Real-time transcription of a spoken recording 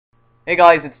Hey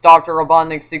guys, it's Dr.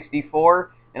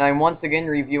 Robotnik64, and I'm once again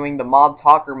reviewing the Mob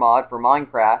Talker mod for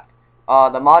Minecraft.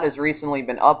 The mod has recently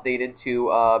been updated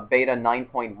to beta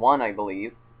 9.1, I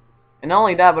believe. And not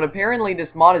only that, but apparently this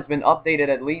mod has been updated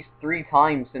at least 3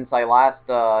 times since I last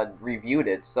reviewed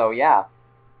it, so yeah.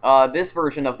 This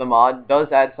version of the mod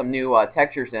does add some new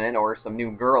textures in it, or some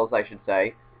new girls, I should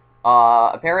say.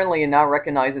 Apparently it now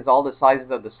recognizes all the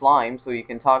sizes of the slime, so you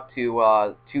can talk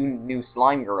to 2 new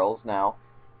slime girls now.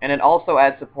 And it also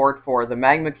adds support for the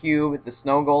Magma Cube, the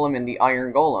Snow Golem, and the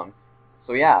Iron Golem.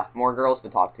 So yeah, more girls to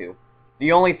talk to.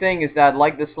 The only thing is that,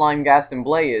 like the Slime Ghast and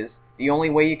Blaze, the only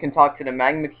way you can talk to the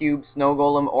Magma Cube, Snow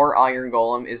Golem, or Iron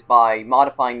Golem is by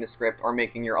modifying the script or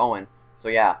making your own. So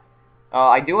yeah.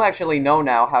 I do actually know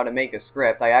now how to make a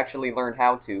script. I actually learned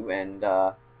how to, and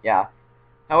yeah.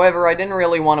 However, I didn't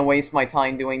really want to waste my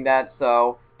time doing that,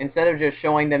 so instead of just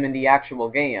showing them in the actual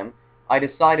game, I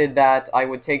decided that I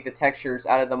would take the textures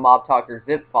out of the Mob Talker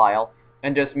zip file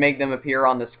and just make them appear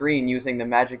on the screen using the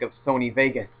magic of Sony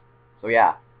Vegas. So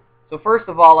yeah. So first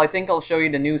of all, I think I'll show you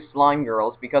the new slime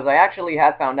girls, because I actually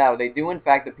have found out they do in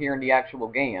fact appear in the actual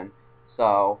game.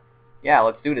 So yeah,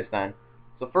 let's do this then.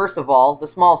 So first of all,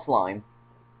 the small slime.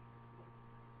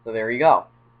 So there you go.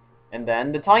 And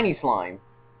then the tiny slime.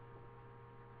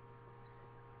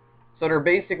 So they're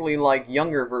basically like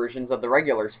younger versions of the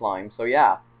regular slime, so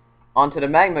yeah. Onto the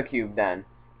Magma Cube then.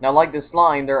 Now like the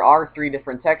slime, there are 3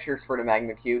 different textures for the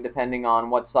Magma Cube depending on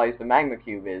what size the Magma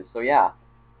Cube is, so yeah.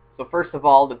 So first of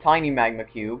all, the tiny Magma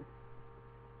Cube.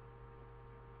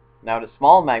 Now the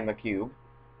small Magma Cube.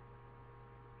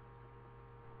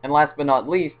 And last but not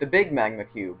least, the big Magma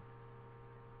Cube.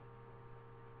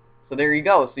 So there you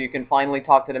go, so you can finally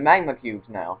talk to the Magma Cubes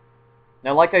now.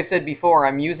 Now, like I said before,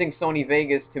 I'm using Sony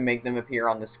Vegas to make them appear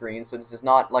on the screen, so this is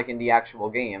not like in the actual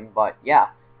game, but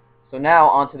yeah. So now,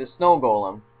 onto the Snow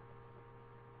Golem.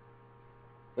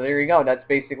 So there you go, that's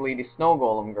basically the Snow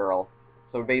Golem girl.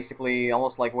 So basically,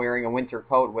 almost like wearing a winter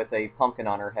coat with a pumpkin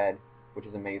on her head, which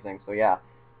is amazing, so yeah.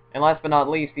 And last but not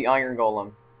least, the Iron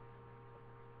Golem.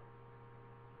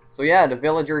 So yeah, the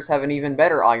villagers have an even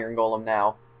better Iron Golem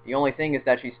now. The only thing is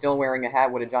that she's still wearing a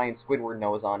hat with a giant Squidward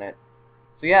nose on it.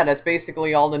 So yeah, that's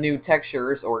basically all the new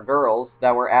textures, or girls,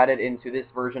 that were added into this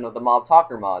version of the Mob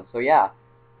Talker mod, so yeah.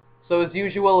 So as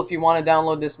usual, if you want to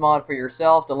download this mod for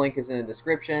yourself, the link is in the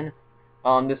description.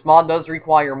 This mod does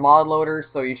require mod loaders,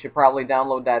 so you should probably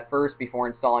download that first before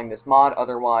installing this mod,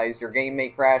 otherwise your game may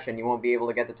crash and you won't be able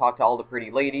to get to talk to all the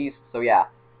pretty ladies, so yeah.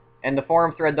 And the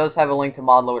forum thread does have a link to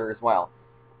mod loader as well.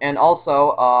 And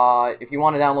also, if you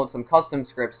want to download some custom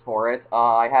scripts for it,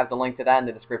 I have the link to that in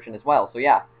the description as well, so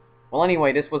yeah. Well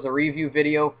anyway, this was a review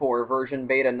video for version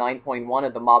beta 9.1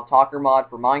 of the Mob Talker mod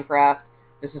for Minecraft.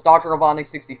 This is Dr.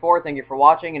 Robotnik64, thank you for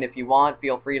watching, and if you want,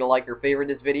 feel free to like or favorite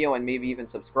this video, and maybe even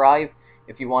subscribe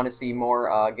if you want to see more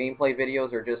gameplay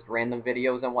videos or just random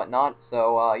videos and whatnot.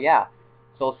 So yeah,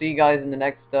 so I'll see you guys in the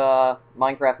next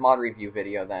Minecraft mod review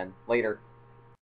video then. Later.